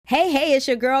Hey, it's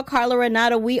your girl, Carla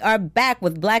Renata. We are back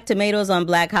with Black Tomatoes on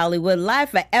Black Hollywood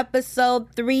Live for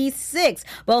episode 36.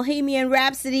 Bohemian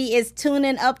Rhapsody is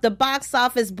tuning up the box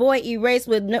office. Boy Erased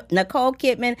with Nicole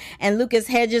Kidman and Lucas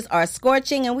Hedges are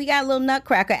scorching, and we got a little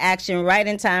Nutcracker action right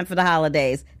in time for the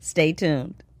holidays. Stay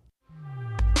tuned.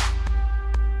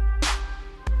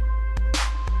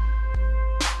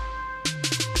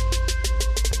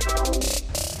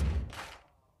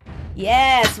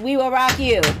 Yes, we will rock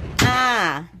you.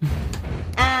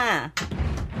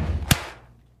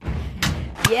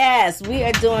 Yes, we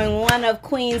are doing one of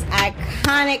Queen's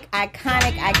iconic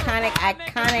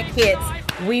hits.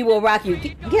 We will rock you.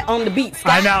 Get on the beat,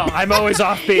 Scott. I know. I'm always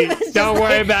off beat. Don't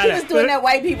worry about it. He was doing that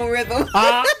white people rhythm.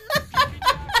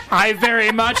 I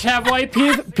very much have white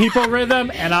people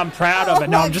rhythm, and I'm proud of it.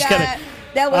 No, I'm just kidding.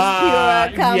 That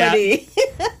was pure comedy.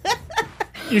 Yeah.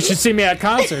 You should see me at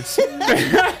concerts.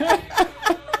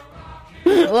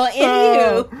 Well,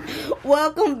 anywho,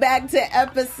 welcome back to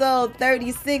episode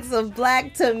 36 of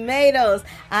Black Tomatoes.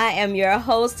 I am your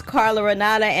host, Carla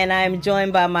Renata, and I am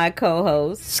joined by my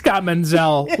co-host, Scott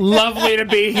Menzel. Lovely to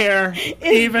be here.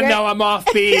 Even though I'm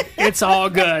offbeat, it's all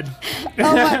good.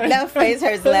 Oh my, that face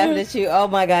hurts laughing at you. Oh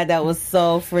my God, that was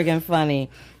so friggin' funny.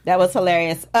 That was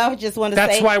hilarious. I just want to say...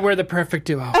 That's why we're the perfect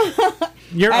duo.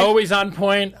 You're always on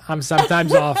point. I'm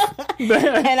sometimes off.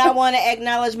 And I want to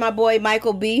acknowledge my boy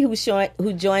Michael B, who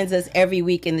joins us every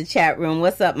week in the chat room.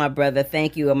 What's up, my brother?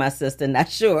 Thank you, or my sister. Not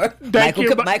sure. Michael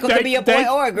could be a boy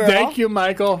or a girl. Thank you,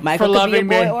 Michael, for loving me. Michael could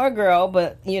be a boy or a girl,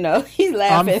 but you know he's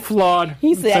laughing. I'm flawed.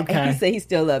 He said he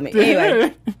still loves me.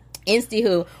 Anyway.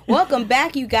 Insty-hoo. Welcome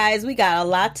back, you guys. We got a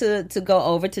lot to go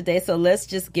over today, so let's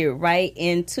just get right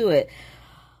into it.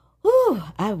 Whew,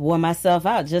 I wore myself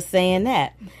out just saying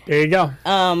that. There you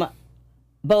go.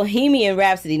 Bohemian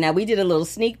Rhapsody. Now, we did a little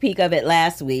sneak peek of it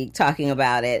last week talking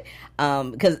about it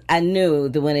because I knew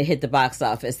that when it hit the box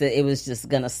office that it was just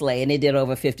going to slay, and it did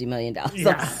over $50 million.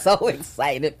 Yeah. I'm so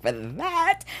excited for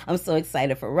that. I'm so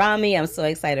excited for Rami. I'm so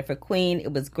excited for Queen.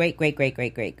 It was great.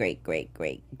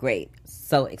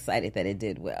 So excited that it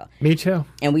did well. Me too.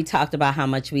 And we talked about how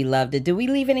much we loved it. Did we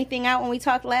leave anything out when we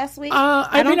talked last week?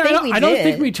 I don't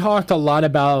think we talked a lot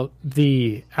about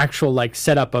the actual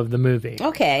setup of the movie.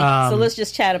 Okay, so let's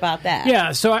just chat about that.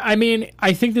 Yeah, so I mean,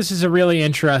 I think this is a really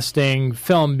interesting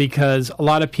film because a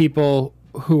lot of people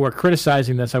who are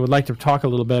criticizing this, I would like to talk a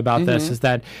little bit about this, is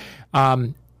that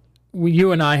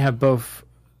you and I have both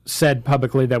said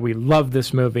publicly that we love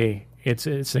this movie. It's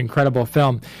an incredible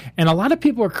film. And a lot of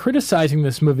people are criticizing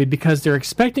this movie because they're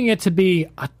expecting it to be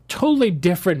a totally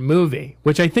different movie,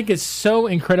 which I think is so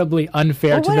incredibly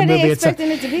unfair to the movie. What are they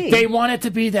expecting it to be? They want it to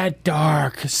be that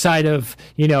dark side of,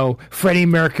 Freddie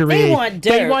Mercury. They want dirt.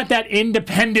 They want that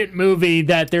independent movie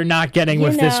that they're not getting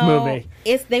with this movie.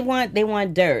 They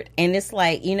want dirt. And it's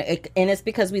like, and it's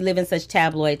because we live in such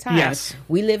tabloid times. Yes.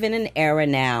 We live in an era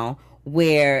now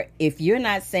where if you're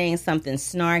not saying something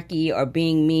snarky or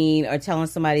being mean or telling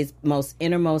somebody's most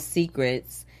innermost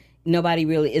secrets, nobody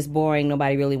really is boring.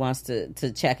 Nobody really wants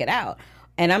to check it out.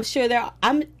 And I'm sure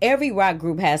every rock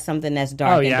group has something that's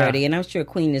dark and dirty, and I'm sure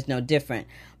Queen is no different.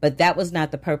 But that was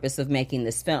not the purpose of making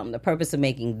this film. The purpose of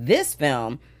making this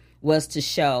film was to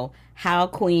show how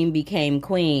Queen became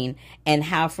Queen and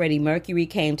how Freddie Mercury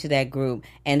came to that group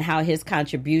and how his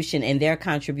contribution and their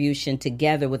contribution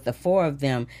together with the four of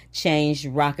them changed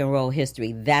rock and roll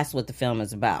history. That's what the film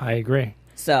is about. I agree.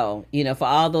 So, for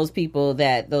all those people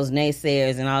those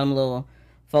naysayers and all them little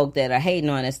folk that are hating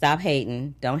on it, stop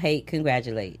hating. Don't hate,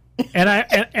 congratulate. And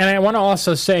I want to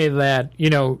also say that,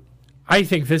 I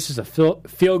think this is a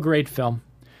feel-great film.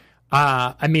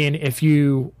 I mean, if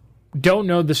you don't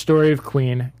know the story of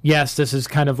Queen, yes, this is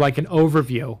kind of like an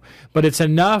overview, but it's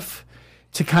enough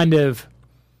to kind of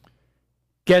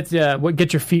get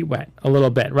your feet wet a little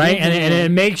bit, right? Mm-hmm. And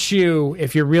it makes you,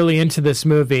 if you're really into this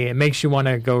movie, it makes you want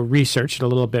to go research it a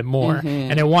little bit more,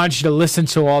 and it wants you to listen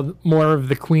to more of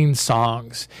the Queen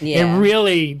songs. Yeah. It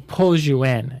really pulls you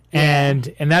in,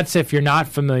 and that's if you're not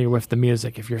familiar with the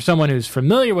music. If you're someone who's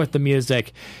familiar with the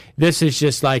music, this is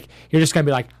just like you're just gonna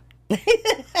be like.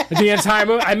 The entire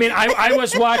movie. I mean, I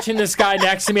was watching this guy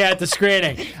next to me at the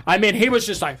screening. I mean, he was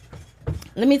just like.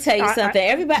 Let me tell you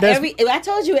something. I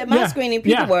told you at my screening,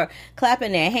 people were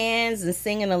clapping their hands and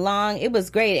singing along. It was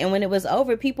great. And when it was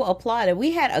over, people applauded.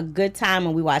 We had a good time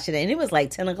when we watched it. And it was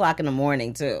like 10 o'clock in the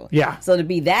morning, too. Yeah. So to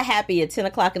be that happy at 10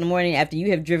 o'clock in the morning after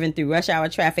you have driven through rush hour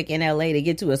traffic in L.A. to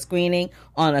get to a screening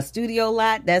on a studio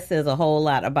lot, that says a whole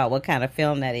lot about what kind of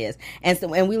film that is. And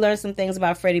we learned some things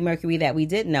about Freddie Mercury that we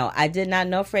didn't know. I did not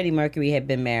know Freddie Mercury had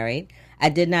been married. I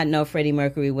did not know Freddie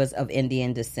Mercury was of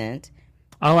Indian descent.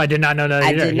 Oh, I did not know that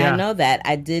either. I did not know that.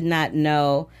 I did not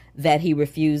know that he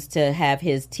refused to have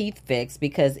his teeth fixed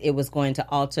because it was going to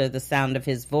alter the sound of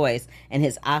his voice and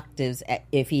his octaves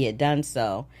if he had done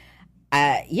so.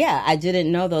 I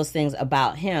didn't know those things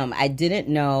about him. I didn't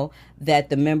know that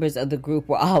the members of the group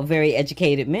were all very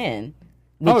educated men.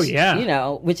 Which,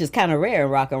 which is kind of rare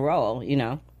in rock and roll,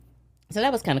 So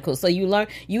that was kind of cool. So you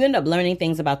end up learning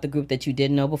things about the group that you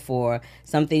didn't know before.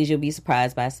 Some things you'll be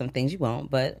surprised by, some things you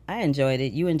won't. But I enjoyed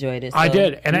it. You enjoyed it. So, I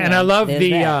did, and I love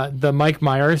the Mike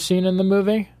Myers scene in the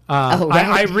movie. Right.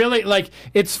 I really like.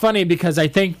 It's funny because I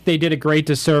think they did a great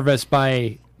disservice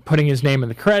by putting his name in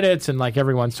the credits, and like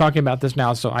everyone's talking about this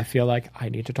now. So I feel like I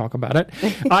need to talk about it.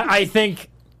 I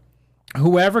think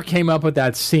whoever came up with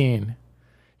that scene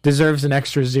deserves an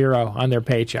extra 0 on their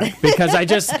paycheck because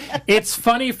it's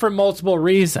funny for multiple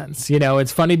reasons.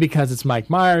 It's funny because it's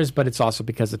Mike Myers, but it's also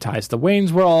because it ties to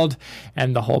Wayne's World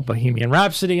and the whole Bohemian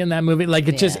Rhapsody in that movie. Like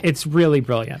it's really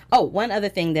brilliant. Oh, one other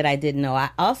thing that I didn't know.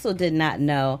 I also did not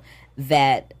know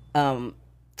that, God,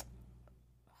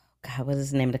 what is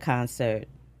the name of the concert?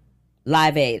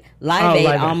 Live Aid. Live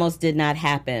Aid almost did not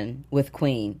happen with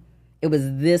Queen. It was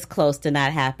this close to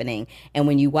not happening, and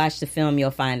when you watch the film, you'll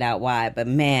find out why. But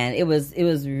man, it was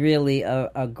really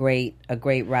a great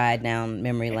ride down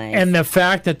memory lane. And the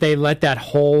fact that they let that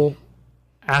whole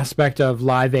aspect of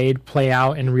Live Aid play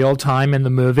out in real time in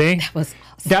the movie,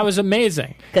 that was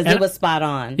amazing because it was spot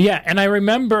on. Yeah, and I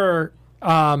remember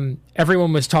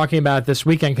everyone was talking about it this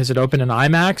weekend because it opened in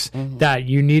IMAX. That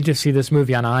you need to see this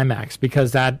movie on IMAX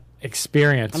because that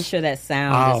experience. I'm sure that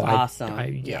sound is awesome.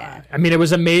 I mean, it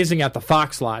was amazing at the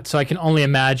Fox lot, so I can only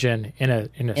imagine in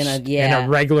a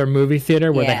regular movie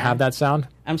theater where they have that sound.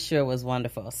 I'm sure it was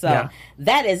wonderful. So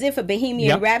that is it for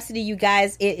Bohemian Rhapsody, you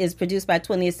guys. It is produced by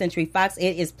 20th Century Fox.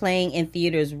 It is playing in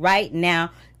theaters right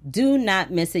now. Do not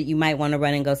miss it. You might want to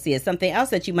run and go see it. Something else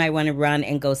that you might want to run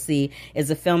and go see is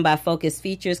a film by Focus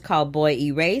Features called Boy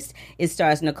Erased. It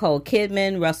stars Nicole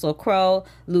Kidman, Russell Crowe,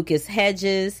 Lucas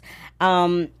Hedges.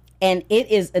 And it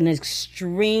is an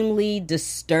extremely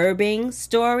disturbing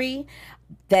story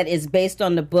that is based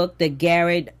on the book that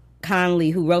Garrett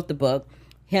Conley, who wrote the book,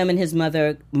 him and his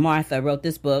mother, Martha, wrote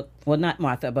this book. Well, not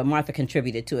Martha, but Martha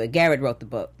contributed to it. Garrett wrote the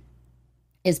book.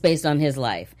 It's based on his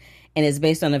life. And it's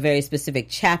based on a very specific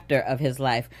chapter of his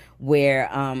life where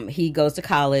he goes to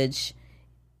college.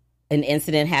 An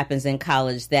incident happens in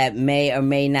college that may or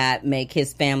may not make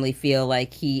his family feel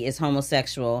like he is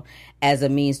homosexual. As a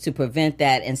means to prevent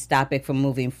that and stop it from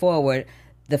moving forward,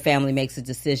 the family makes a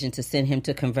decision to send him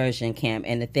to conversion camp.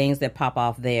 And the things that pop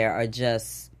off there are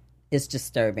it's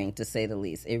disturbing, to say the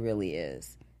least. It really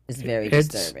is. It's very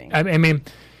disturbing. I mean,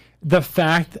 the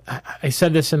fact, I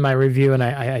said this in my review, and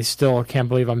I still can't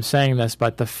believe I'm saying this,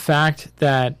 but the fact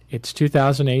that it's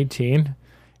 2018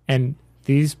 and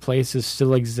these places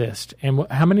still exist. And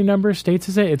how many number of states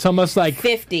is it? It's almost like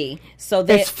 50. So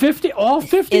it's 50, all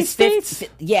 50 states?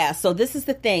 50, yeah, so this is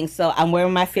the thing. So I'm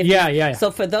wearing my 50. Yeah. So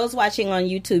for those watching on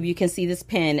YouTube, you can see this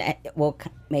pen. Well,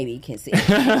 maybe you can see it.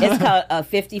 It's called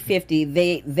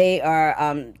 50-50. They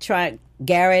are trying,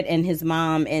 Garrett and his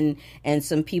mom and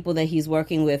some people that he's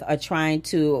working with are trying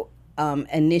to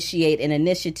initiate an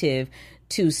initiative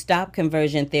to stop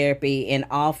conversion therapy in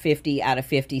all 50 out of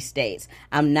 50 states.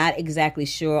 I'm not exactly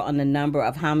sure on the number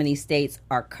of how many states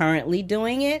are currently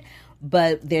doing it,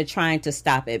 but they're trying to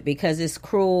stop it because it's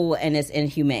cruel and it's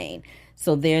inhumane.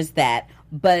 So there's that.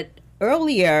 But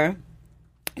earlier,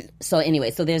 so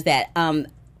there's that. I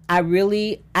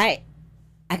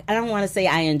don't want to say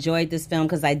I enjoyed this film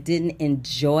because I didn't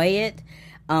enjoy it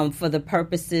for the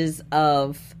purposes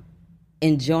of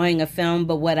enjoying a film,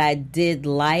 but what I did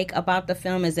like about the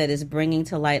film is that it's bringing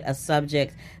to light a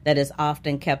subject that is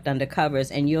often kept under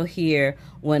covers. And you'll hear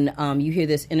when you hear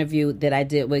this interview that I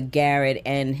did with Garrett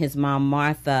and his mom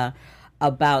Martha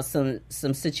about some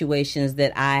situations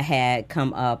that I had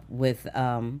come up with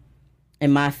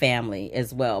in my family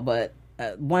as well. But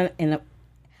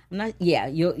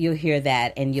you'll hear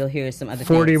that, and you'll hear some other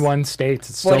 41 things. States,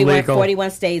 it's still legal.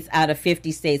 41 states out of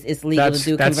 50 states, it's legal to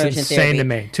do conversion therapy. That's insane to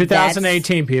me.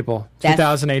 2018, people.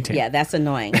 2018. Yeah, that's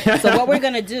annoying. So what we're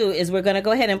going to do is we're going to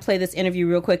go ahead and play this interview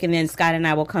real quick, and then Scott and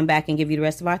I will come back and give you the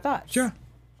rest of our thoughts. Sure.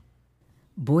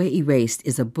 Boy Erased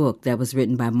is a book that was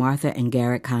written by Martha and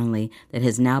Garrett Conley that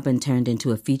has now been turned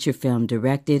into a feature film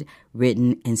directed,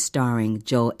 written, and starring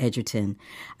Joel Edgerton.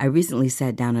 I recently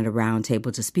sat down at a round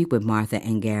table to speak with Martha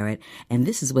and Garrett, and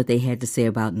this is what they had to say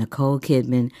about Nicole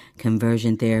Kidman,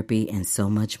 conversion therapy, and so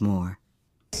much more.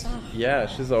 Yeah,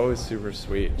 she's always super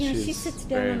sweet. You know, she sits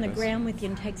down on the ground with you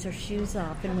and takes her shoes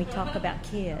off, and we talk about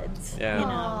kids. Yeah. You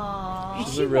know, and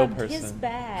she's she a real rubbed person. his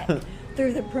back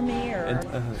through the premiere.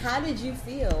 How did you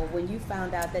feel when you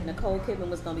found out that Nicole Kidman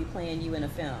was going to be playing you in a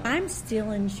film? I'm still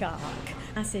in shock.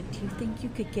 I said, do you think you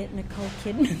could get Nicole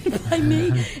Kidman to play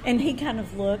me? And he kind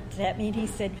of looked at me and he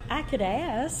said, I could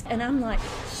ask. And I'm like,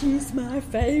 she's my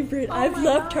favorite. I've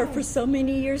loved her for so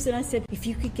many years. And I said, if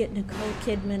you could get Nicole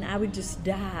Kidman, I would just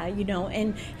die, you know.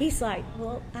 And he's like,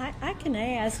 well, I can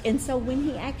ask. And so when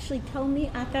he actually told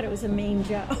me, I thought it was a mean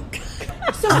joke.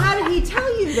 So how did he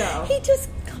tell you, though? He just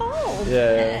called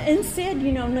and said,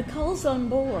 you know, Nicole's on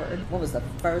board. What was the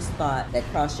first thought that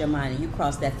crossed your mind, and you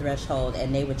crossed that threshold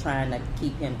and they were trying to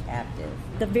keep him captive?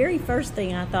 The very first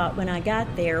thing I thought when I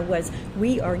got there was,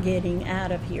 we are getting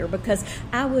out of here, because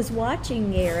I was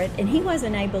watching Garrett and he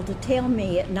wasn't able to tell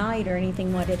me at night or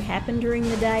anything what had happened during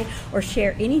the day or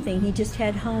share anything. He just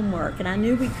had homework, and I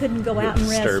knew we couldn't go out in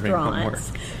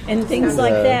restaurants and things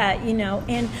like that, you know.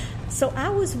 And so I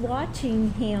was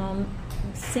watching him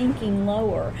sinking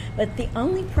lower, but the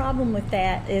only problem with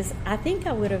that is I think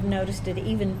I would have noticed it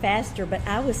even faster, but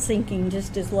I was sinking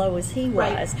just as low as he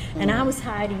was, and I was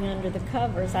hiding under the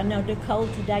covers. I know Nicole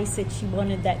today said she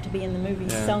wanted that to be in the movie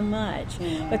so much,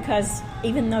 because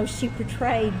even though she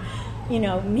portrayed, you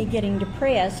know, me getting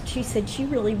depressed, she said she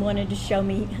really wanted to show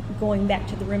me going back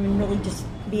to the room and really just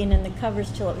being in the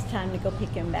covers till it was time to go pick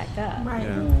him back up. Right.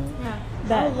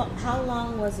 But how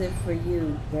long was it for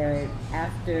you, Garrett,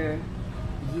 after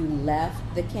you left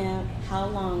the camp? How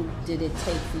long did it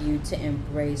take for you to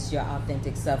embrace your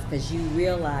authentic self? Because you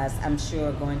realized, I'm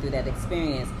sure, going through that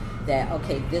experience, that,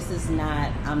 okay, this is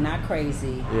not, I'm not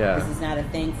crazy. This is not a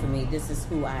thing for me. This is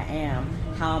who I am.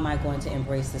 How am I going to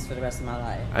embrace this for the rest of my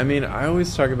life? I mean, I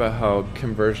always talk about how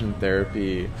conversion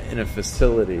therapy in a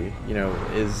facility, you know,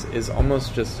 is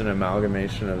almost just an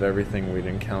amalgamation of everything we'd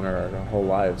encounter our whole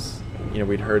lives. You know,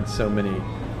 we'd heard so many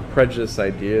prejudiced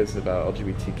ideas about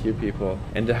LGBTQ people,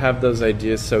 and to have those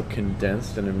ideas so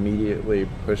condensed and immediately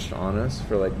pushed on us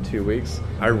for like 2 weeks,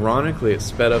 ironically it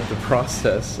sped up the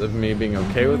process of me being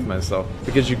okay with myself,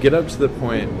 because you get up to the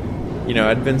point, you know,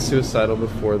 I'd been suicidal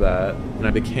before that, and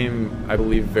I became, I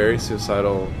believe, very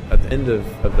suicidal at the end of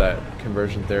that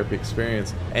conversion therapy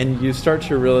experience, and you start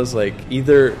to realize, like,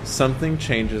 either something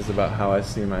changes about how I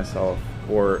see myself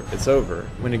or it's over.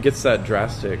 When it gets that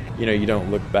drastic, you know, you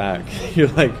don't look back. You're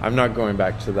like, I'm not going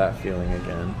back to that feeling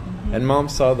again. And Mom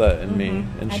saw that in me,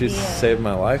 and she saved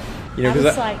my life. You know, I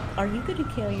was like, are you going to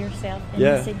kill yourself? And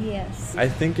he said yes. I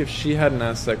think if she hadn't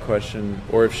asked that question,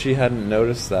 or if she hadn't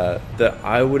noticed that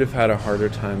I would have had a harder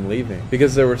time leaving.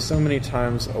 Because there were so many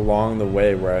times along the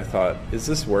way where I thought, is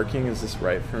this working? Is this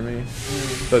right for me?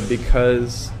 But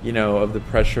because, you know, of the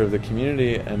pressure of the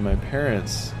community and my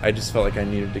parents, I just felt like I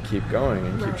needed to keep going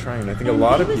and keep trying. And I think a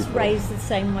lot of people... He was raised the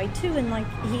same way, too. And, like,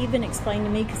 he even explained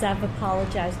to me, because I've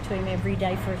apologized to him every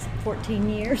day for 14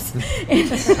 years.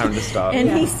 Time to stop. And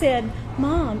he said,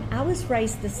 Mom, I was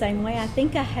raised the same way. I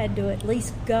think I had to at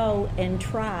least go and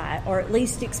try, or at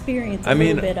least experience a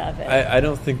little bit of it. I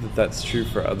don't think that that's true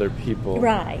for other people.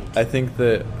 Right. I think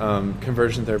that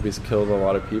conversion therapy's killed a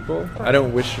lot of people. Right. I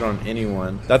don't wish it on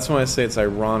anyone. That's why I say it's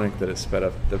ironic that it sped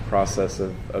up the process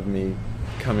of me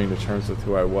coming to terms with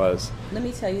who I was. Let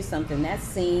me tell you something. That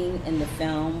scene in the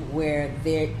film where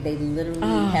they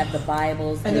literally have the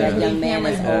Bibles and that young man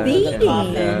is over the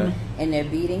coffin and they're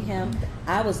beating him.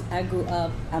 I grew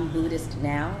up, I'm Buddhist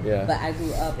now, but I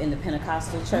grew up in the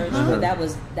Pentecostal church. That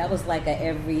was like a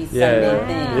every Sunday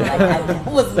thing. Like, that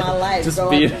was my life. Just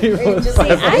growing up.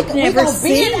 I've never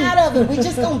seen it out of it. We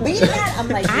just gonna beat it out. I'm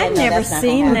like, I've never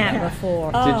seen that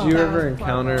before. Did you ever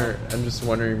encounter, I'm just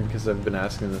wondering, because I've been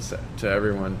asking this to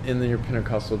everyone, in your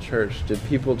Pentecostal church, did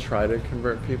people try to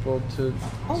convert people to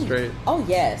straight? Oh,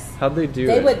 yes. How'd they do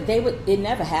it? They would, it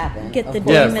never happened. Get the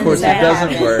demons of course, out. it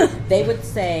doesn't work. They would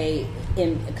say,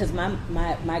 because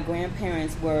my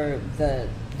grandparents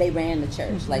they ran the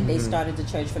church. Like, they started the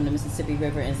church from the Mississippi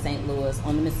River in St. Louis,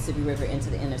 on the Mississippi River into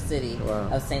the inner city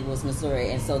of St. Louis,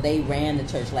 Missouri. And so they ran the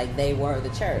church like they were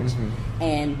the church.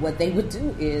 And what they would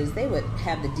do is they would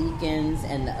have the deacons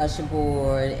and the usher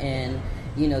board and,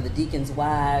 you know, the deacons'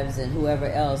 wives and whoever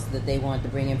else that they wanted to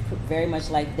bring in, very much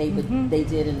like they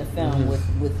did in the film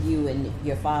with you and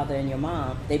your father and your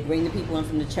mom. They bring the people in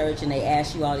from the church and they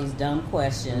ask you all these dumb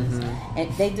questions.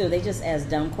 And they just ask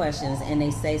dumb questions, and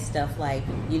they say stuff like,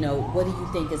 you know, what do you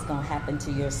think is going to happen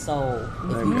to your soul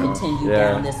if you continue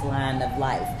down this line of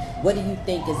life? What do you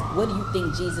think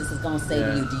Jesus is going to say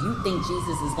to you? Do you think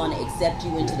Jesus is going to accept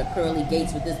you into the pearly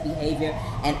gates with this behavior?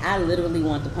 And I literally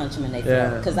want to punch him in their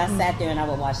throat, because I sat there and I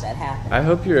would watch that happen. I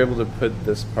hope you're able to put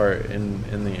this part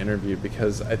in the interview,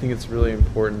 because I think it's really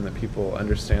important that people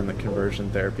understand that conversion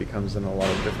therapy comes in a lot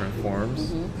of different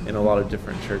forms in a lot of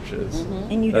different churches.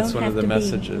 And you That's don't one have of the to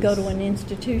messages. go to an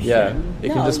institution. Yeah, it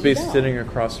No, can just you be don't. sitting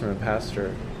across from a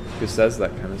pastor who says that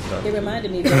kind of stuff. It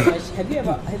reminded me very much. Have you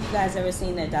guys ever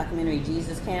seen that documentary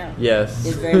Jesus Camp? Yes.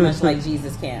 It's very much like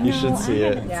Jesus Camp. You should see I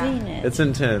it. haven't seen it. It's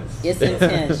intense. It's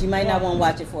intense. You might not want to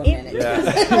watch it for a minute. Yeah.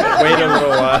 Wait a little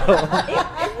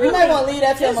while. You might want to leave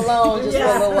that film alone just for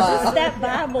a little Just while. that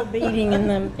Bible beating in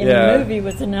the Yeah. movie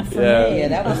was enough for Yeah. me. Yeah,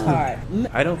 that was hard.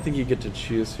 I don't think you get to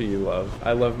choose who you love.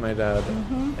 I love my dad,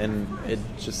 and it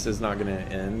just is not going to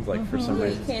end, like, for some You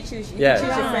reason. can't choose. You Yeah. can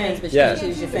choose your friends, but you Yeah. can't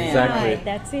choose your family. Exactly. Right,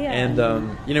 that's it. And,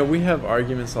 we have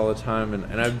arguments all the time,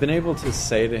 and I've been able to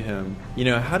say to him,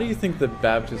 how do you think the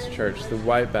Baptist church, the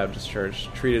white Baptist church,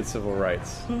 treated civil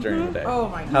rights during the day? Oh,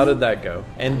 my How did that go?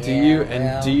 And do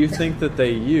Yeah, you think that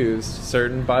they used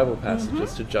certain Bible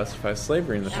passages to justify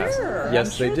slavery in the past? Sure, Yes,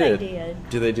 I'm sure they they did. did.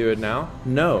 Do they do it now?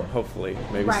 No, hopefully.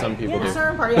 Maybe Right. some people In do.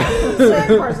 certain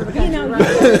parts of the country, You know,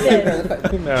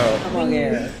 right? No. Come on,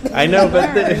 Gary. I know,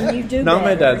 but learn, you do not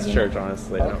my better, dad's you know. church,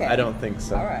 honestly. No, Okay. I don't think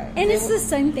so. All right. And it's the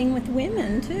same thing with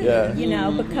women too. Yeah.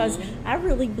 Because I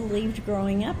really believed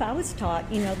growing up, I was taught,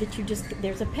 that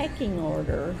there's a pecking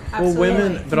order. Well, Absolutely.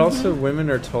 women, but also women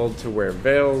are told to wear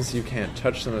veils. You can't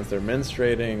touch them if they're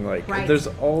menstruating. Like, Right. there's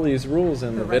all these rules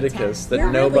in The red Leviticus tab. that You're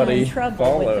really nobody in trouble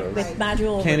follows. with my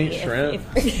jewelry. Can't eat shrimp.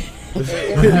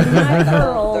 If my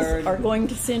girls are going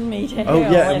to send me to hell. Oh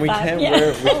yeah, and if we I- can't yeah.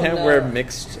 wear no. wear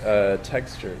mixed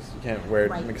textures. You can't wear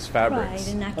Right. mixed Right, fabrics.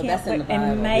 and I Oh, that's can't in the and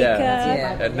Bible. makeup. Yeah,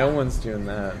 Yeah. and no one's doing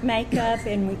that. Makeup,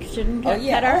 and we shouldn't Oh,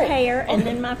 yeah. cut our Oh, hair, and okay.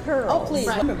 then my pearls. Oh, please.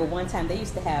 Right. I remember one time they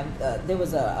used to have, there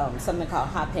was something called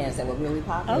hot pants that were really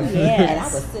popular. Oh, yes. And I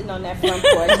was sitting on that front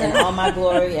porch in all my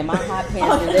glory and my hot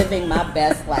pants, living my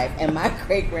best life. And my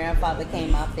great-grandfather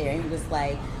came out there and he was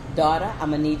like, "Daughter, I'm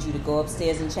going to need you to go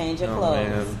upstairs and change your Oh,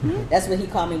 clothes." man. That's what he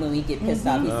called me when we get pissed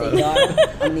off. He said, "Daughter,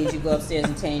 I'm going to need you to go upstairs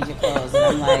and change your clothes."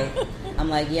 And I'm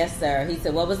like, "Yes, sir." He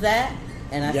said, "What was that?"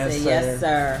 And I Yes, said, sir. "Yes,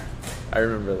 sir." I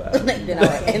remember that.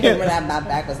 and then when my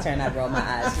back was turned, I rolled my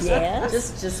eyes. Yes.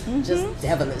 Just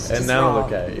devilish. And just now wrong.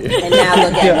 look at you. And now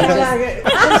look at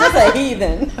me. I'm just a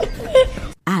heathen.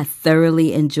 I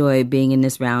thoroughly enjoyed being in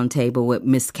this round table with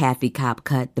Miss Kathy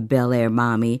Copcutt, the Bel Air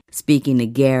mommy. Speaking to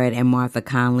Garrett and Martha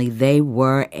Conley, they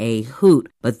were a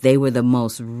hoot, but they were the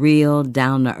most real,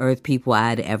 down-to-earth people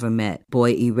I'd ever met.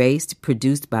 Boy Erased,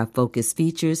 produced by Focus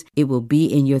Features. It will be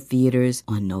in your theaters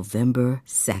on November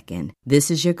 2nd.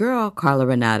 This is your girl, Carla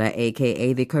Renata,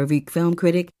 a.k.a. the Curvy Film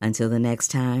Critic. Until the next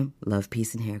time, love,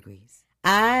 peace, and hair grease.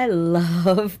 I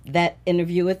love that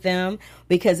interview with them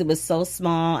because it was so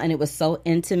small and it was so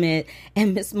intimate.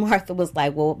 And Miss Martha was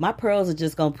like, "Well, my pearls are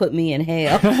just going to put me in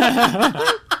hell."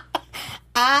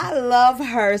 I love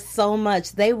her so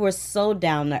much. They were so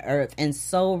down to earth and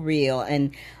so real.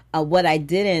 And what I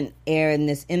didn't air in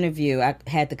this interview, I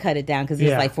had to cut it down because it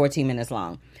was like 14 minutes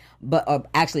long. Or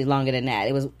actually longer than that.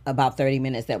 It was about 30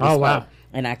 minutes that we spoke. Wow.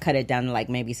 And I cut it down to like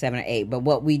maybe 7 or 8. But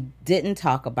what we didn't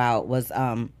talk about was...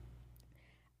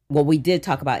 what we did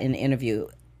talk about in the interview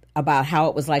about how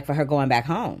it was like for her going back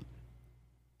home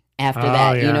after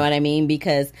that. Yeah. You know what I mean?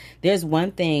 Because there's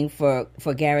one thing for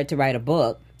Garrett to write a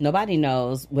book. Nobody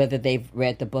knows whether they've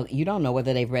read the book. You don't know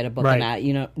whether they've read a book or Right. not.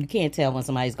 You can't tell when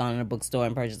somebody's gone in a bookstore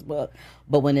and purchased a book.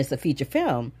 But when it's a feature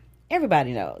film,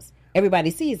 everybody knows.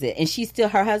 Everybody sees it. And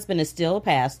her husband is still a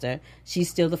pastor. She's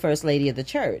still the first lady of the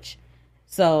church.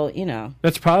 So,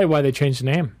 That's probably why they changed the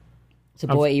name. to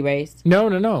Boy Erased.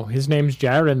 No. His name's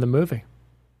Jared in the movie.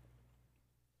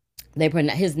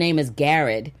 His name is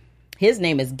Garrett. His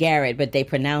name is Garrett, but they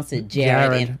pronounce it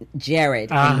Jared in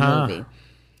the movie.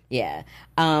 Yeah.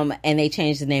 And they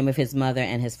changed the name of his mother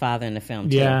and his father in the film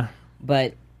too. Yeah.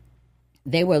 But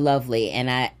they were lovely,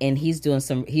 and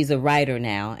he's a writer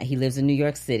now. He lives in New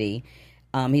York City.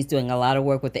 He's doing a lot of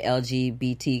work with the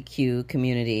LGBTQ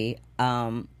community.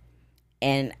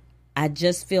 And I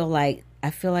just feel like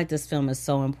this film is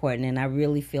so important, and I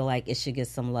really feel like it should get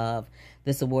some love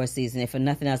this award season, if for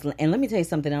nothing else. And let me tell you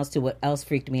something else, too, what else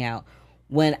freaked me out.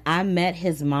 When I met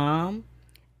his mom,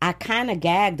 I kind of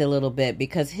gagged a little bit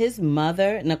because his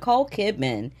mother, Nicole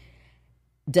Kidman,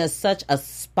 does such a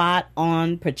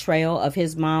spot-on portrayal of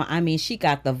his mom. I mean, she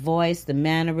got the voice, the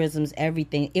mannerisms,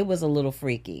 everything. It was a little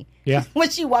freaky. Yeah. When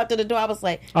she walked to the door, I was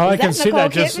like, Oh, is I can that see Nicole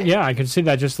that. Kidman? I can see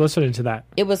that just listening to that.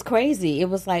 It was crazy. It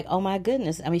was like, oh my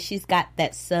goodness. I mean, she's got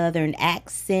that Southern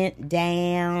accent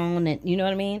down, and you know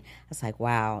what I mean? I was like,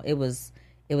 wow. It was.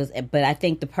 But I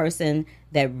think the person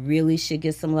that really should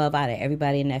get some love out of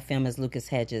everybody in that film is Lucas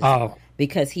Hedges. Oh,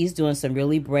 because he's doing some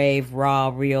really brave,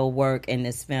 raw, real work in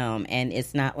this film, and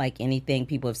it's not like anything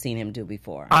people have seen him do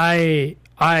before. I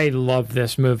love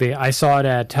this movie. I saw it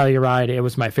at Telluride. It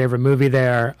was my favorite movie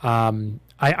there.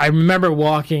 I remember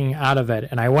walking out of it,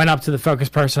 and I went up to the focus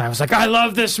person. I was like, I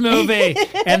love this movie.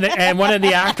 and one of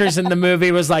the actors in the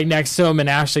movie was like next to him, and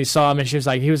Ashley saw him, and he was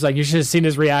like, you should have seen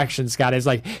his reaction, Scott.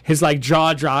 His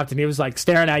jaw dropped, and he was like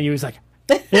staring at you. He was like,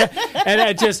 yeah.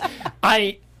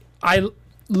 And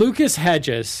Lucas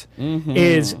Hedges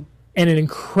is an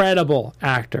incredible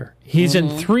actor. He's in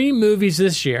 3 movies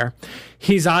this year.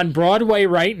 He's on Broadway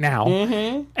right now.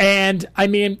 And I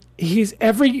mean,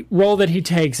 every role that he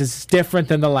takes is different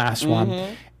than the last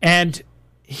one. And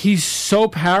he's so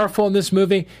powerful in this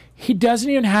movie. He doesn't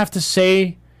even have to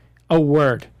say a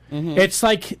word. It's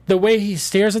like the way he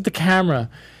stares at the camera.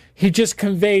 He just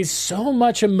conveys so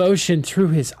much emotion through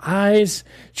his eyes,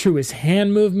 through his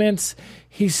hand movements.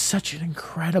 He's such an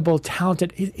incredible,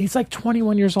 talented. He's like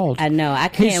 21 years old. I know.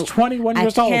 He's 21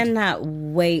 years old. I cannot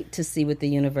wait to see what the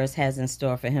universe has in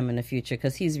store for him in the future,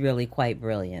 because he's really quite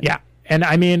brilliant. Yeah. And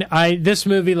I mean, this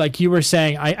movie, like you were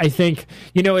saying, I think,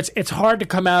 it's hard to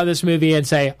come out of this movie and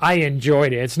say I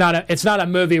enjoyed it. It's not a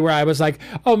movie where I was like,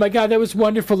 oh my God, that was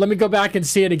wonderful. Let me go back and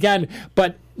see it again.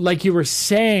 But like you were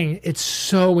saying, it's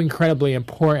so incredibly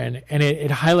important, and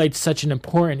it highlights such an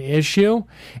important issue,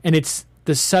 and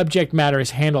the subject matter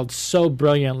is handled so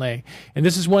brilliantly. And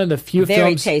this is one of the few films... Very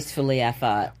films... tastefully, I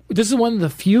thought. This is one of the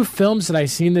few films that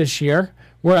I've seen this year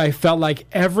where I felt like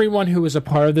everyone who was a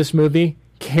part of this movie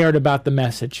cared about the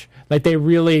message. Like they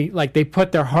really... Like they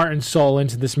put their heart and soul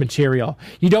into this material.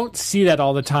 You don't see that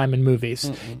all the time in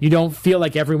movies. You don't feel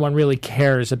like everyone really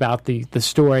cares about the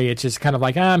story. It's just kind of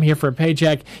like, I'm here for a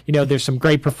paycheck. There's some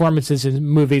great performances in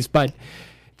movies, but...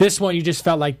 This one, you just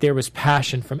felt like there was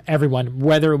passion from everyone,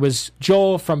 whether it was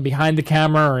Joel from behind the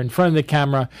camera or in front of the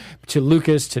camera, to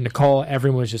Lucas, to Nicole.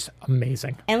 Everyone was just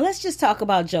amazing. And let's just talk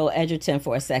about Joel Edgerton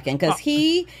for a second, because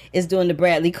he is doing the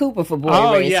Bradley Cooper for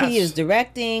Boy Race. Yes. He is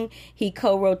directing. He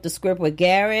co-wrote the script with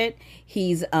Garrett.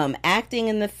 He's acting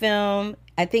in the film.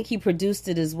 I think he produced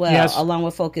it as well, along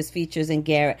with Focus Features and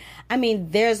Garrett. I mean,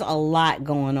 there's a lot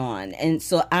going on. And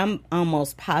so I'm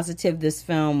almost positive this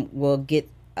film will get...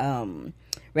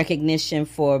 recognition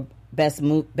for best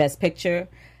picture,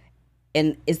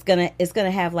 and it's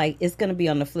gonna be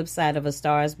on the flip side of A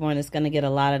Star Is Born. It's gonna get a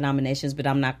lot of nominations, but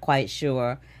I'm not quite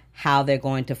sure how they're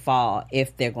going to fall,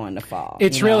 if they're going to fall.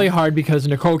 It's really hard because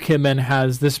Nicole Kidman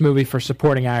has this movie for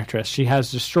supporting actress. She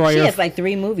has Destroyer. She has like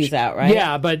 3 movies out, right?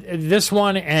 Yeah, but this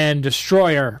one and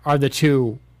Destroyer are the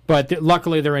two. But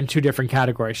luckily, they're in 2 different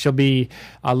categories. She'll be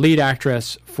a lead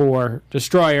actress for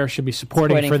Destroyer. She'll be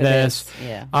supporting for this.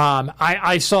 Yeah.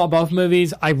 I saw both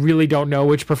movies. I really don't know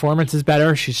which performance is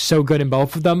better. She's so good in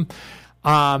both of them.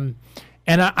 And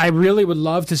I really would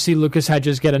love to see Lucas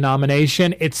Hedges get a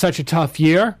nomination. It's such a tough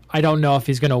year. I don't know if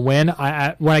he's going to win.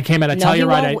 When I came out,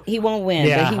 he won't win.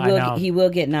 But he will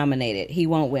get nominated. He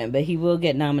won't win, but he will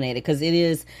get nominated, because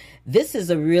this is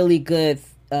a really good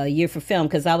year for film.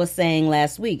 Because I was saying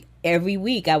last week, every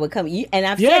week I would come, and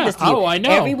I've said this to you. I know.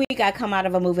 Every week I come out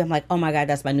of a movie, I'm like, oh my God,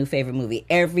 that's my new favorite movie.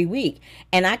 Every week.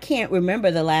 And I can't remember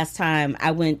the last time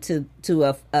I went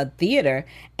to a theater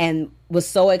and was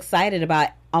so excited about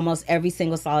almost every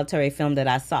single solitary film that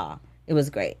I saw. It was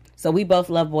great. So we both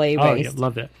love Boy Erased. Oh, yeah,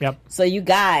 loved it. Yep. So you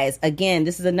guys, again,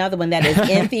 this is another one that is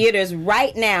in theaters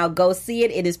right now. Go see it.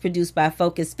 It is produced by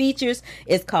Focus Features.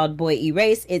 It's called Boy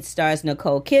Erased. It stars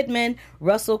Nicole Kidman,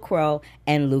 Russell Crowe,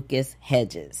 and Lucas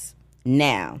Hedges.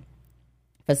 Now,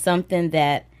 for something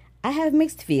that I have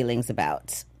mixed feelings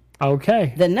about.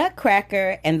 Okay. The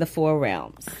Nutcracker and the Four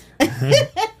Realms.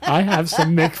 I have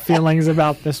some mixed feelings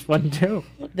about this one, too.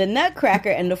 The Nutcracker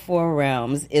and the Four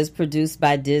Realms is produced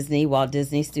by Disney, Walt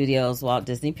Disney Studios, Walt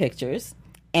Disney Pictures.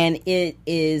 And it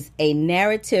is a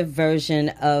narrative version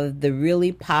of the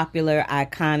really popular,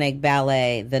 iconic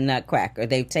ballet, The Nutcracker.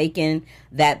 They've taken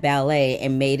that ballet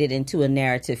and made it into a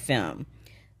narrative film.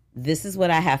 This is what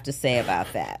I have to say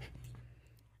about that.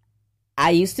 I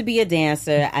used to be a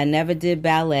dancer. I never did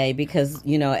ballet because,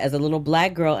 as a little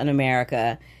black girl in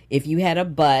America, if you had a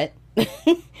butt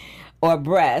or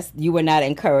breast, you were not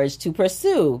encouraged to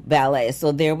pursue ballet.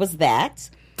 So there was that.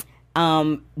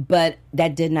 But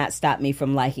that did not stop me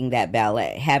from liking that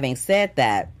ballet. Having said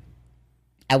that,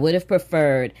 I would have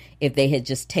preferred if they had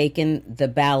just taken the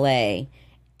ballet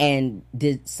and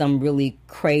did some really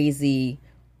crazy,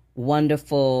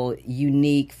 wonderful,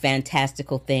 unique,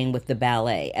 fantastical thing with the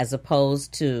ballet, as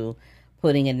opposed to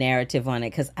putting a narrative on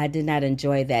it, because I did not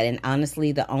enjoy that. And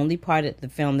honestly, the only part of the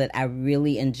film that I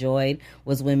really enjoyed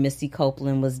was when Misty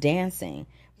Copeland was dancing.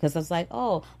 Because I was like,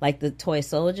 oh, like the toy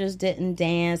soldiers didn't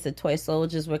dance. The toy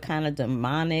soldiers were kind of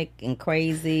demonic and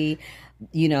crazy.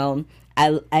 You know,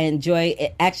 I enjoy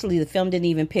it. Actually, the film didn't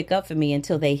even pick up for me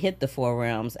until they hit the four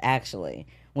realms, actually.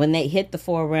 When they hit the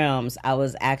four realms, I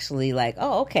was actually like,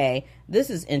 oh, okay,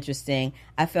 this is interesting.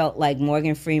 I felt like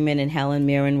Morgan Freeman and Helen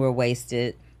Mirren were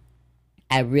wasted.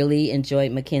 I really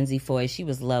enjoyed Mackenzie Foy. She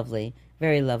was lovely.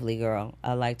 Very lovely girl.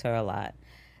 I liked her a lot.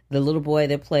 The little boy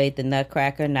that played the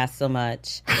Nutcracker, not so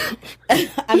much.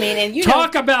 I mean, and you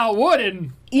talk about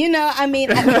wooden. You know, I mean,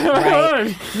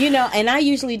 right. You know, and I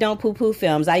usually don't poo-poo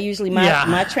films. I usually,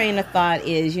 my train of thought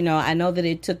is, you know, I know that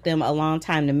it took them a long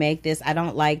time to make this. I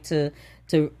don't like to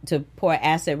pour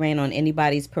acid rain on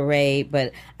anybody's parade,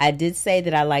 but I did say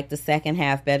that I liked the second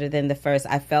half better than the first.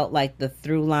 I felt like the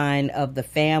through line of the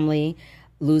family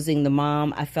losing the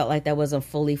mom, I felt like that wasn't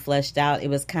fully fleshed out. It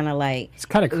was kind of like... It's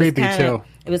kind of creepy, too.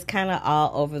 It was kind of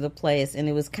all over the place, and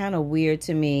it was kind of weird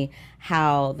to me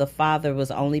how the father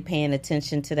was only paying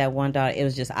attention to that one daughter. It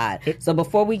was just odd. So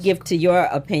before we give to your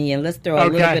opinion, let's throw a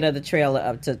little bit of the trailer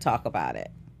up to talk about it.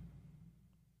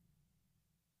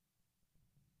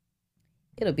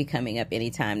 It'll be coming up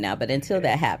anytime now, but until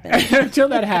that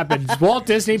happens... Walt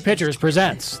Disney Pictures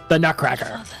presents The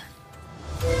Nutcracker.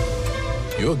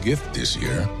 Your gift this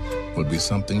year will be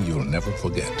something you'll never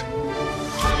forget.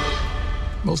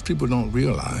 Most people don't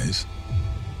realize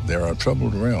there are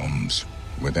troubled realms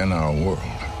within our world.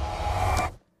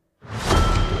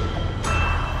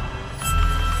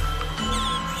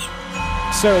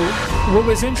 So, what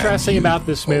was interesting about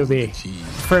this movie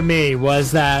for me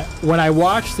was that when I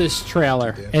watched this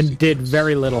trailer, and did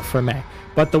very little for me,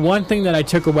 but the one thing that I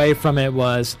took away from it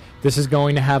was this is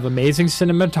going to have amazing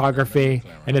cinematography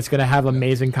and it's going to have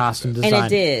amazing costume design.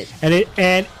 And it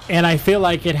did. And I feel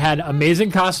like it had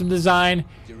amazing costume design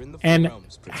and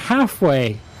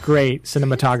halfway great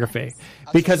cinematography.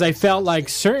 Because I felt like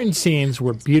certain scenes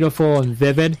were beautiful and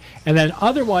vivid, and then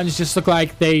other ones just looked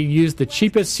like they used the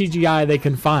cheapest CGI they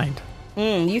can find.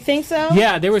 You think so?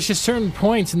 Yeah, there was just certain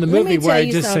points in the movie where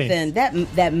I just something.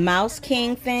 That Mouse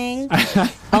King thing.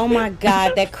 Oh my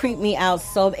God, that creeped me out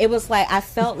so. It was like I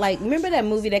felt like, remember that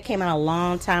movie that came out a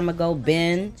long time ago,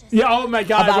 Ben? Yeah. Oh my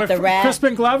God. About the rat.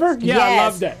 Crispin Glover. Yeah, yes. I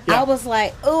loved it. Yeah. I was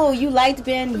like, oh, you liked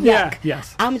Ben? Yuck. Yeah.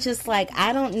 Yes. I'm just like,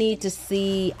 I don't need to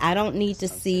see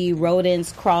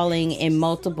rodents crawling in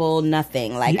multiple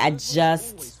nothing. Like I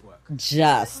just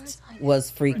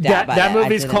was freaked out by that. That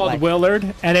movie's called Willard,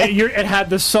 and it had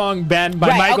the song Ben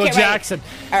by Michael Jackson.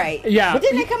 All right. Yeah. But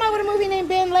didn't they come out with a movie named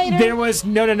Ben later? There was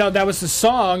no. That was the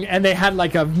song, and they had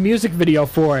like a music video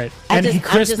for it. And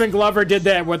Crispin Glover did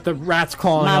that with the rats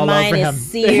crawling all over him. My mind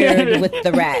is seared with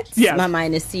the rats. Yes. My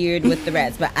mind is seared with the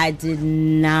rats. But I did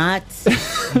not.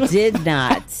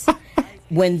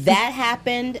 When that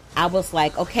happened, I was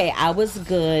like, okay, I was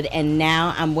good, and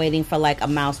now I'm waiting for like a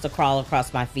mouse to crawl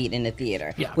across my feet in the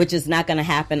theater, which is not going to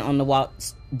happen on the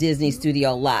Walt Disney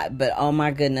Studio lot. But oh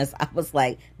my goodness, I was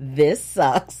like, this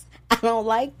sucks. I don't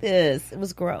like this. It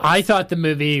was gross. I thought the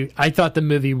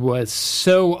movie was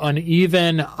so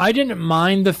uneven. I didn't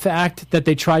mind the fact that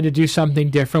they tried to do something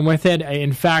different with it.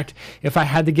 In fact, if I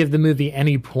had to give the movie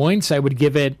any points, I would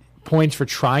give it points for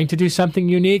trying to do something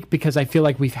unique, because I feel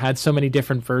like we've had so many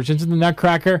different versions of the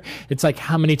Nutcracker. It's like,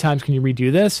 how many times can you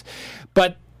redo this?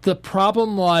 But the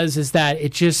problem is that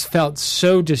it just felt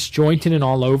so disjointed and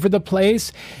all over the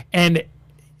place. And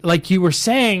like you were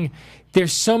saying,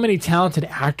 there's so many talented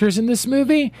actors in this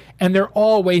movie, and they're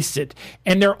all wasted.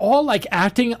 And they're all, like,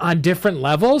 acting on different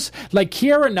levels. Like,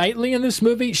 Keira Knightley in this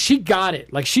movie, she got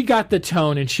it. Like, she got the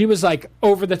tone, and she was, like,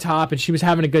 over the top, and she was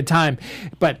having a good time.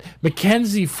 But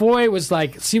Mackenzie Foy was,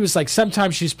 like,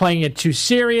 sometimes she was playing it too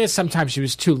serious, sometimes she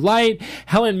was too light.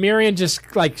 Helen Mirren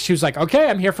just, like, she was like, okay,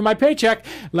 I'm here for my paycheck.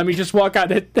 Let me just walk out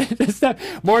this stuff.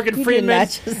 Morgan Freeman.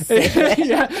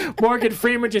 Morgan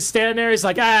Freeman just standing there. He's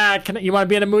like, you want to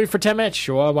be in a movie for 10 minutes?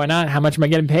 Sure, why not? How much am I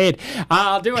getting paid?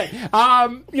 I'll do it.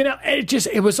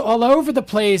 It was all over the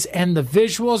place, and the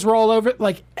visuals were all over.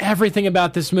 Like, everything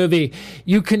about this movie,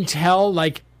 you can tell,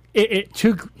 like,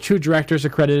 two directors are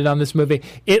credited on this movie.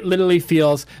 It literally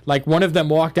feels like one of them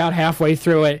walked out halfway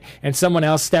through it, and someone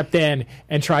else stepped in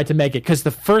and tried to make it. Because the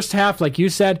first half, like you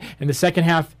said, and the second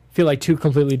half feel like two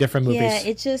completely different movies. Yeah,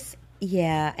 it just...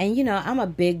 Yeah, and I'm a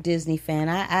big Disney fan.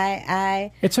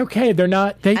 It's okay. They're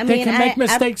not. They can make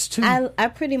mistakes too. I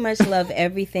pretty much love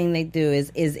everything they do.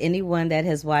 Is anyone that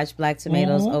has watched Black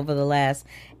Tomatoes over the last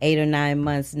 8 or 9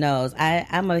 months knows.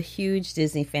 I'm a huge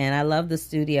Disney fan. I love the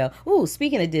studio. Ooh,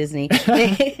 speaking of Disney,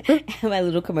 my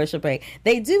little commercial break.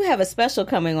 They do have a special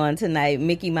coming on tonight.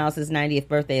 Mickey Mouse's 90th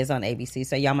birthday is on ABC,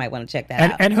 so y'all might want to check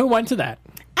that out. And who went to that?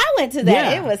 I went to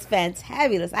that. Yeah. It was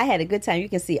fantabulous. I had a good time. You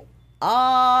can see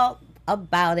all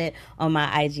about it on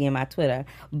my IG and my Twitter.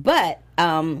 But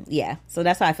yeah, so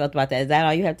that's how I felt about that. Is that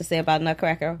all you have to say about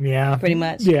Nutcracker? Yeah. Pretty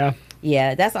much? Yeah.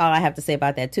 Yeah, that's all I have to say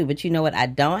about that too. But you know what? I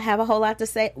don't have a whole lot to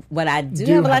say. What I do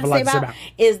have a lot to say about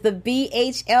is the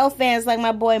BHL fans like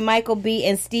my boy Michael B.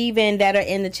 and Steven that are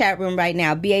in the chat room right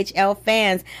now. BHL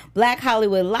fans, Black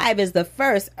Hollywood Live is the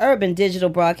first urban digital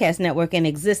broadcast network in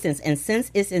existence. And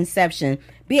since its inception,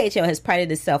 BHL has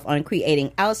prided itself on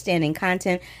creating outstanding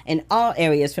content in all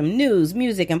areas from news,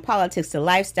 music, and politics to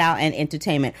lifestyle and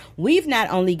entertainment. We've not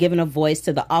only given a voice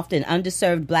to the often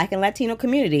underserved Black and Latino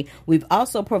community, we've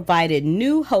also provided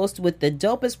new hosts with the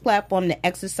dopest platform to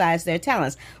exercise their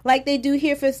talents, like they do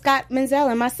here for Scott Menzel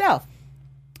and myself.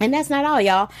 And that's not all,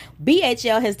 y'all.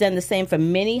 BHL has done the same for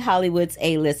many Hollywood's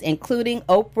A-list, including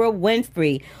Oprah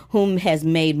Winfrey, whom has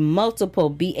made multiple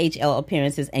BHL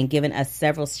appearances and given us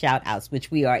several shout-outs,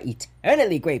 which we are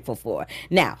eternally grateful for.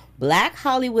 Now, Black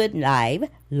Hollywood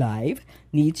Live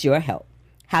needs your help.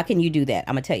 How can you do that?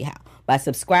 I'm going to tell you how. By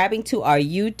subscribing to our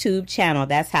YouTube channel,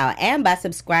 that's how, and by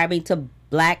subscribing to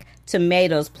Black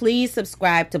Tomatoes. Please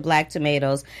subscribe to Black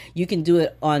Tomatoes. You can do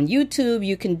it on YouTube.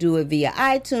 You can do it via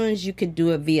iTunes. You can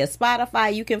do it via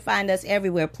Spotify. You can find us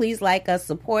everywhere. Please like us,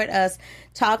 support us,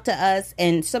 talk to us,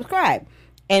 and subscribe.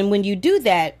 And when you do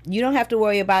that, you don't have to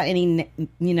worry about any,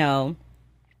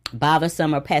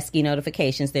 bothersome or pesky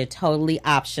notifications. They're totally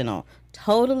optional.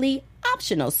 Totally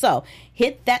optional. So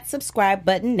hit that subscribe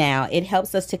button now. It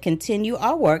helps us to continue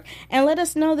our work, and let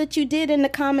us know that you did in the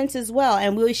comments as well,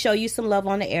 and we'll show you some love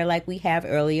on the air like we have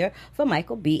earlier for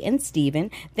Michael B. and Steven.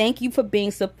 Thank you for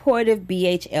being supportive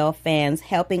BHL fans,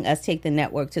 helping us take the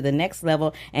network to the next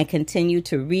level and continue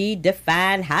to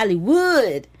redefine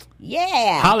Hollywood.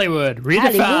 Yeah. Hollywood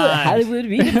redefined. Hollywood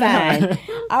redefined.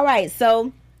 All right,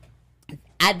 so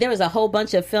there was a whole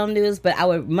bunch of film news, but I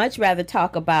would much rather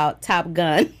talk about Top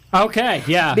Gun. Okay,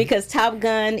 yeah. Because Top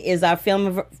Gun is our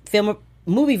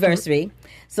movieversary.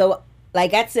 So,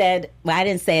 like I said, well, I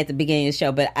didn't say at the beginning of the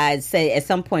show, but I'd say at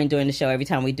some point during the show, every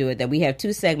time we do it, that we have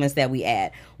two segments that we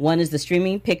add. One is the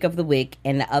streaming pick of the week,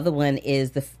 and the other one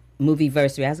is the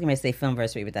movieversary. I was going to say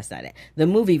filmversary, but that's not it. The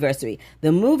movieversary. The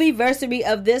movieversary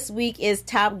of this week is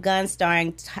Top Gun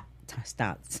starring...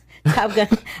 Top Gun.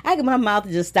 My mouth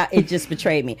just stopped. It just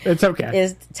betrayed me. It's okay.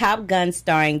 Is Top Gun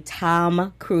starring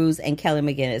Tom Cruise and Kelly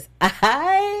McGinnis.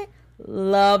 I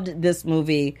loved this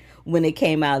movie when it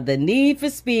came out. The Need for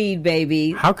Speed,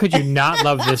 baby. How could you not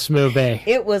love this movie?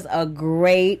 It was a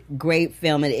great, great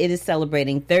film, and it is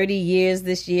celebrating 30 years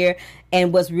this year.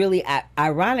 And what's really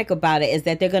ironic about it is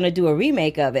that they're going to do a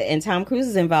remake of it, and Tom Cruise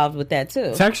is involved with that too.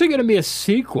 It's actually going to be a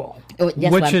sequel.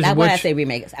 That's why I say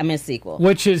remake. I meant sequel.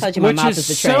 Which is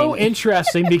so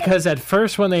interesting because at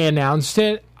first when they announced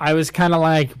it, I was kind of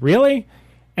like, really?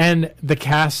 And the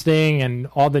casting and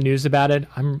all the news about it,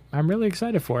 I'm really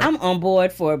excited for it. I'm on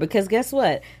board for it because guess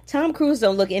what? Tom Cruise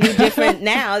don't look any different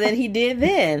now than he did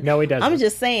then. No, he doesn't. I'm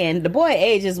just saying, the boy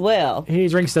ages well. He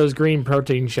drinks those green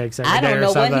protein shakes every day. I don't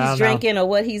know what he's drinking or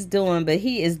what he's doing, but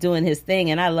he is doing his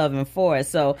thing, and I love him for it.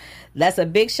 So that's a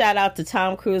big shout out to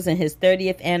Tom Cruise and his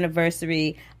 30th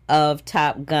anniversary of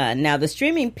Top Gun. Now, the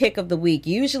streaming pick of the week,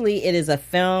 usually it is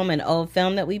an old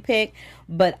film that we pick,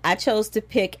 but I chose to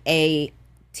pick a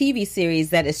TV series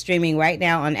that is streaming right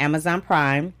now on Amazon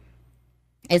Prime.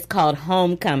 It's called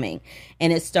Homecoming,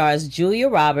 and it stars Julia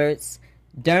Roberts,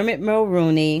 Dermot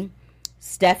Mulroney,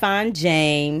 Stephan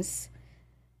James,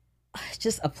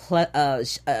 just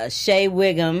Shea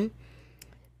Wiggum,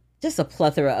 just a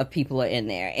plethora of people are in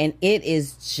there, and it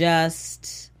is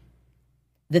just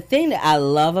the thing that I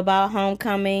love about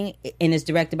Homecoming, and it's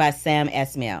directed by Sam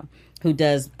Esmail, who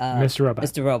does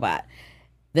Mr. Robot.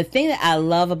 The thing that I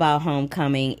love about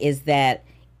Homecoming is that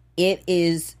it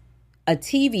is a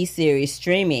TV series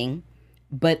streaming,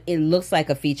 but it looks like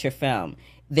a feature film.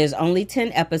 There's only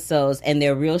 10 episodes, and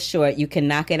they're real short. You can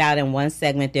knock it out in one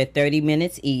segment. They're 30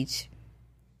 minutes each.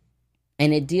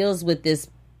 And it deals with this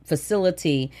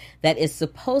facility that is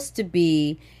supposed to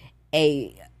be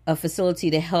a facility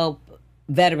to help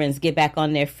veterans get back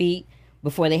on their feet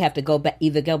before they have to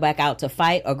either go back out to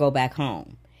fight or go back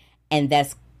home. And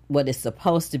that's what it's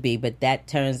supposed to be, but that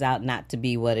turns out not to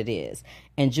be what it is.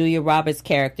 And Julia Roberts'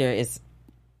 character is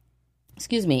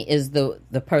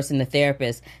the person, the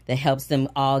therapist, that helps them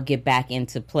all get back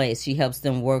into place. She helps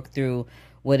them work through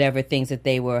whatever things that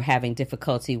they were having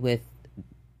difficulty with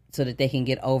so that they can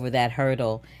get over that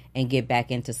hurdle and get back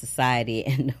into society.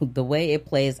 And the way it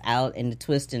plays out and the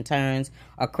twists and turns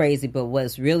are crazy, but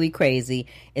what's really crazy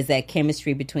is that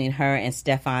chemistry between her and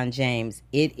Stephan James.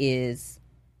 It is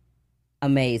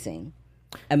amazing.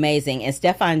 Amazing. And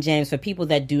Stephan James, for people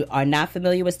that are not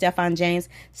familiar with Stephan James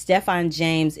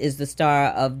is the star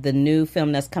of the new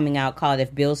film that's coming out called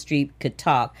If Beale Street Could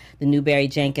Talk, the new Barry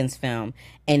Jenkins film.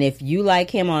 And if you like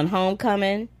him on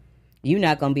Homecoming, you're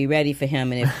not going to be ready for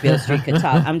him. And If Beale Street Could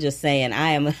Talk, I'm just saying,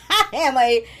 I am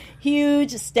a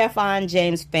huge Stephan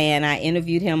James fan. I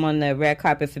interviewed him on the red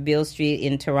carpet for Beale Street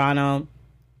in Toronto.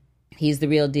 He's the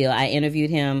real deal. I interviewed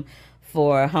him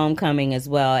for Homecoming as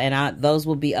well, and those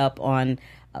will be up on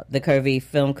the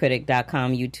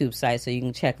curvyfilmcritic.com YouTube site, so you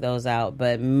can check those out.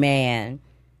 But man,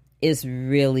 it's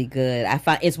really good. I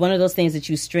find it's one of those things that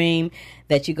you stream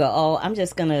that you go, oh, I'm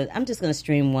just gonna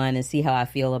stream one and see how I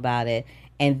feel about it,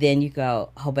 and then you go,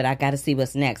 oh, but I got to see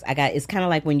what's next. It's kind of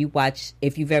like when you watch,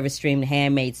 if you've ever streamed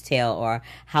Handmaid's Tale or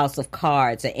House of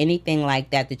Cards or anything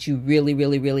like that you really,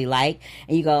 really, really like,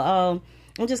 and you go, oh,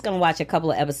 I'm just going to watch a couple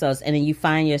of episodes, and then you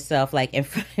find yourself like in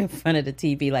front of the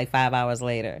TV like 5 hours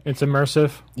later. It's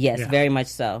immersive? Yes, yeah. Very much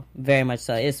so. Very much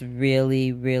so. It's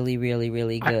really, really, really,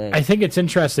 really good. I think it's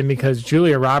interesting because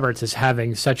Julia Roberts is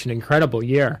having such an incredible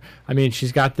year. I mean,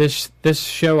 she's got this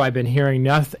show I've been hearing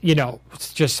I've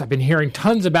been hearing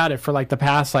tons about it for like the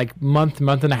past like month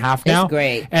and a half now. It's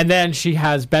great. And then she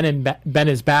has Ben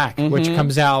is Back, which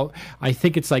comes out, I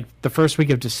think it's like the first week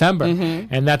of December.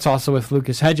 And that's also with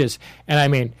Lucas Hedges. And I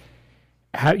mean,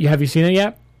 have you seen it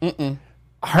yet? Mm-mm.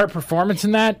 Her performance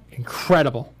in that,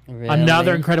 incredible. Really?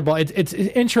 Another incredible. It's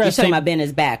interesting. You're talking about Ben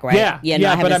is Back, right? Yeah. No,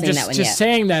 I haven't but I'm seen that one just yet.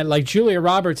 saying that, like Julia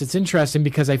Roberts, it's interesting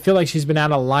because I feel like she's been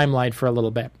out of limelight for a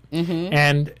little bit,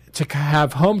 and to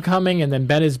have Homecoming and then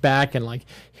Ben is Back, and like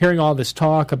hearing all this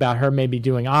talk about her maybe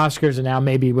doing Oscars and now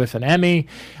maybe with an Emmy.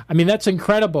 I mean, that's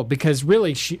incredible because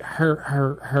really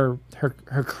her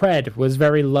cred was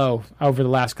very low over the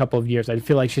last couple of years. I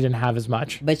feel like she didn't have as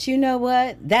much. But you know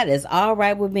what? That is all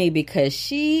right with me because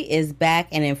she is back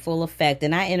and in full effect.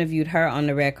 And I interviewed her on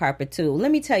the red carpet too.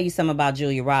 Let me tell you something about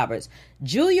Julia Roberts.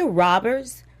 Julia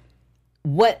Roberts,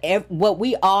 what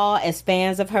we all as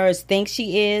fans of hers think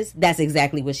she is, that's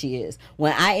exactly what she is.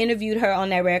 When I interviewed her on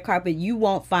that red carpet, you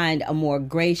won't find a more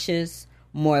gracious,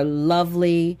 more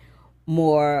lovely,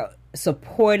 more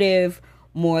supportive,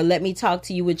 more let me talk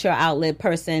to you with your outlet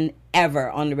person ever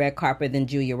on the red carpet than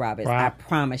Julia Roberts. Wow. I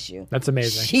promise you. That's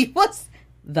amazing. She was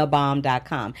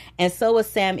thebomb.com. And so was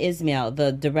Sam Ismail,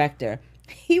 the director.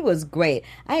 He was great.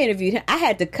 I interviewed him. I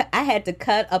had to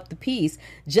cut up the piece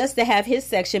just to have his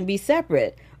section be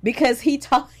separate because he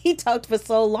talked for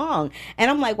so long. And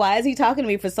I'm like, why is he talking to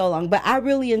me for so long? But I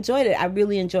really enjoyed it. I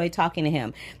really enjoyed talking to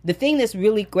him. The thing that's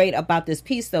really great about this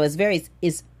piece though is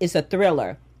it's a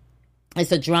thriller.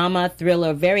 It's a drama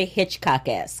thriller, very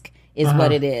Hitchcock-esque is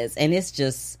what it is. And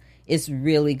it's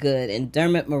really good. And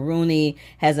Dermot Mulroney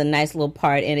has a nice little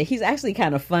part in it. He's actually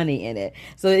kind of funny in it.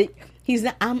 So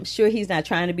I'm sure he's not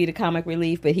trying to be the comic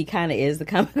relief, but he kind of is the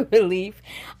comic relief.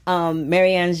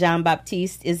 Marianne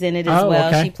Jean-Baptiste is in it as well.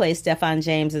 Okay. She plays Stephan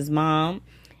James's mom.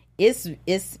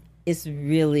 It's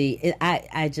really,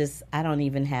 I don't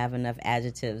even have enough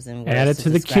adjectives and words Add it to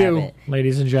the queue, it.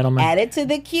 Ladies and gentlemen. Add it to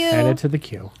the queue. Add it to the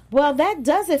queue. Well, that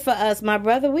does it for us, my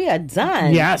brother. We are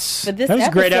done. Yes. For this that was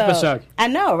a great episode. I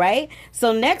know, right?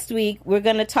 So next week, we're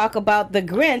going to talk about The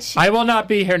Grinch. I will not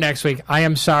be here next week. I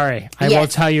am sorry. I will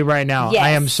tell you right now. Yes. I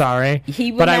am sorry.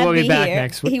 But I will be back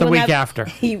next week, the week after.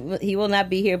 He will not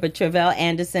be here, but Travell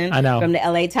Anderson from the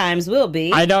LA Times will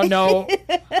be. I don't know.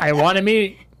 I want to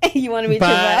meet. You want to meet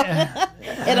Travell?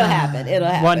 It'll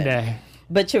happen. One day.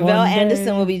 But Travell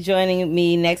Anderson will be joining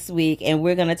me next week, and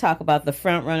we're going to talk about The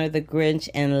Front Runner, The Grinch,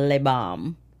 and Les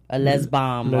Bombs. Or Les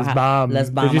Bombs. Les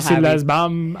Bombs. Did you see Les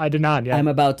Bombs? I did not yet. I'm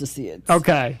about to see it.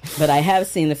 Okay. But I have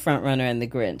seen The Front Runner and The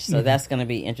Grinch, so that's going to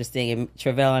be interesting. And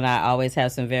Travell and I always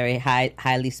have some very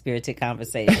highly spirited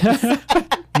conversations.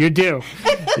 You do.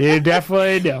 You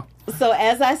definitely do. So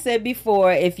as I said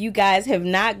before, if you guys have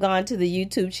not gone to the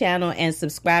YouTube channel and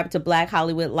subscribed to Black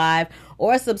Hollywood Live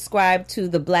or subscribe to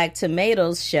the Black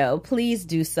Tomatoes Show, please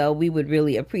do so. We would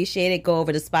really appreciate it. Go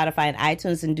over to Spotify and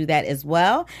iTunes and do that as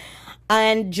well.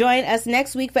 And join us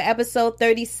next week for episode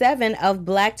 37 of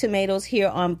Black Tomatoes here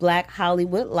on Black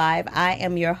Hollywood Live. I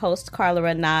am your host, Carla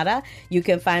Renata. You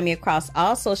can find me across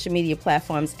all social media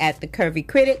platforms at The Curvy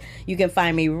Critic. You can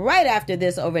find me right after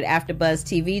this over at AfterBuzz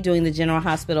TV doing the General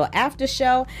Hospital After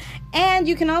Show. And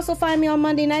you can also find me on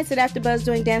Monday nights at AfterBuzz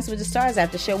doing Dance with the Stars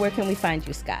After Show. Where can we find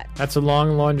you, Scott? That's a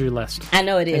long laundry list. I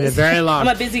know it is. It's very long.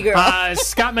 I'm a busy girl.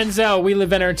 Scott Menzel,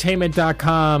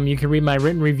 WeLiveEntertainment.com. You can read my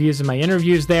written reviews and my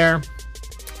interviews there.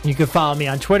 You can follow me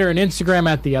on Twitter and Instagram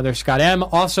at The Other Scott M.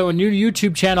 Also, a new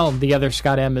YouTube channel, The Other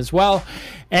Scott M as well.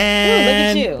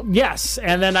 And ooh, look at you. Yes.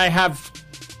 And then I have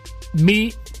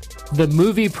me The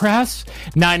Movie Press,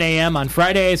 9 a.m. on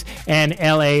Fridays, and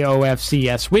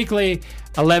LAOFCS Weekly,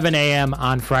 11 a.m.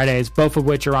 on Fridays, both of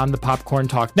which are on the Popcorn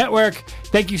Talk Network.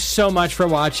 Thank you so much for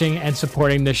watching and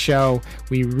supporting the show.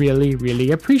 We really,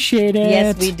 really appreciate it.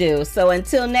 Yes, we do. So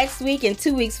until next week and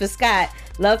 2 weeks for Scott,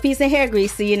 love, peace, and hair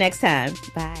grease. See you next time.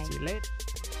 Bye. See you later.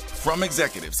 From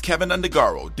executives Kevin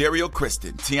Undergaro, Dario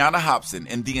Kristen, Tiana Hobson,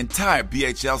 and the entire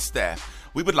BHL staff,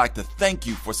 we would like to thank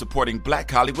you for supporting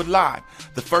Black Hollywood Live,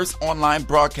 the first online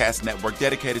broadcast network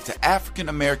dedicated to African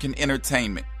American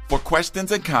entertainment. For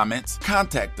questions and comments,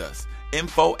 contact us.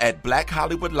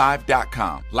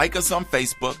 info@blackhollywoodlive.com. Like us on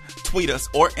Facebook, tweet us,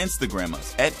 or Instagram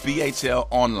us at BHL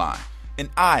Online. And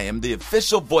I am the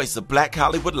official voice of Black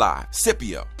Hollywood Live,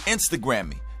 Scipio. Instagram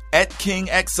me at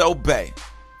KingXOBay.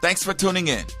 Thanks for tuning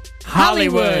in.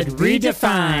 Hollywood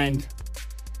Redefined.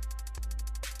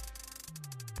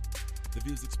 The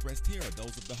views expressed here are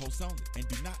those of the host only and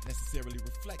do not necessarily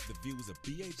reflect the views of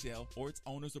BHL or its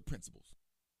owners or principals.